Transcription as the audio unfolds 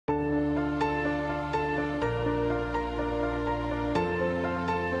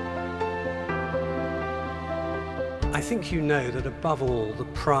I think you know that above all the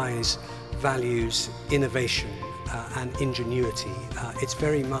prize values innovation and ingenuity. It's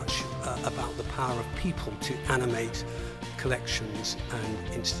very much about the power of people to animate collections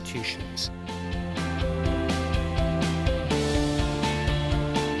and institutions.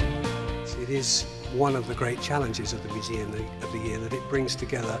 It is one of the great challenges of the Museum of the Year that it brings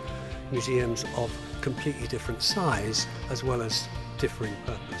together museums of completely different size as well as differing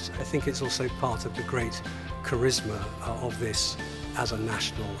purpose. I think it's also part of the great charisma of this as a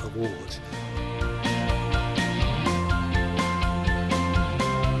national award.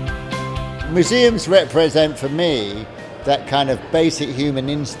 Museums represent for me that kind of basic human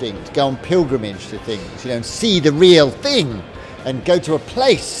instinct to go on pilgrimage to things, and see the real thing and go to a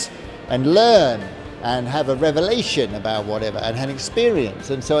place and learn and have a revelation about whatever and an experience.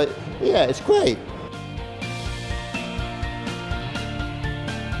 And so, yeah, it's great.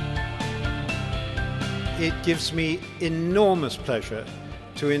 It gives me enormous pleasure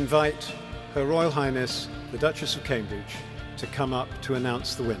to invite Her Royal Highness, the Duchess of Cambridge, to come up to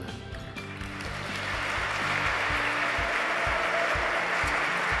announce the winner.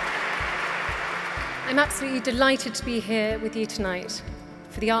 I'm absolutely delighted to be here with you tonight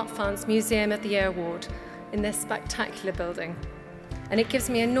for the Art France Museum of the Year Award in this spectacular building. And it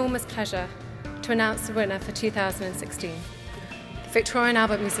gives me enormous pleasure to announce the winner for 2016, the Victoria and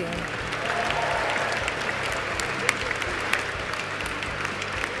Albert Museum.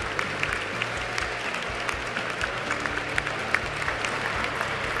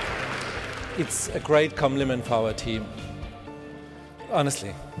 It's a great compliment for our team.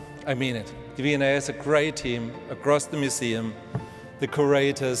 Honestly, I mean it. The V&A is a great team across the museum. The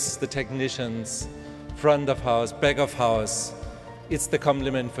curators, the technicians, front of house, back of house. It's the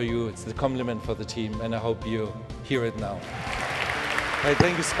compliment for you, it's the compliment for the team, and I hope you hear it now. Hey,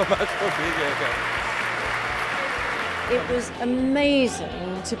 thank you so much for being here again. It was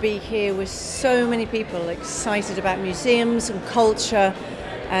amazing to be here with so many people excited about museums and culture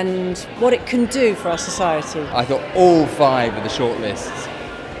and what it can do for our society. I thought all 5 of the shortlists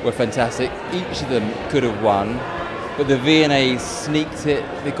were fantastic. Each of them could have won, but the V&A sneaked it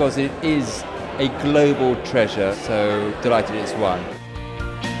because it is a global treasure, so delighted it's won.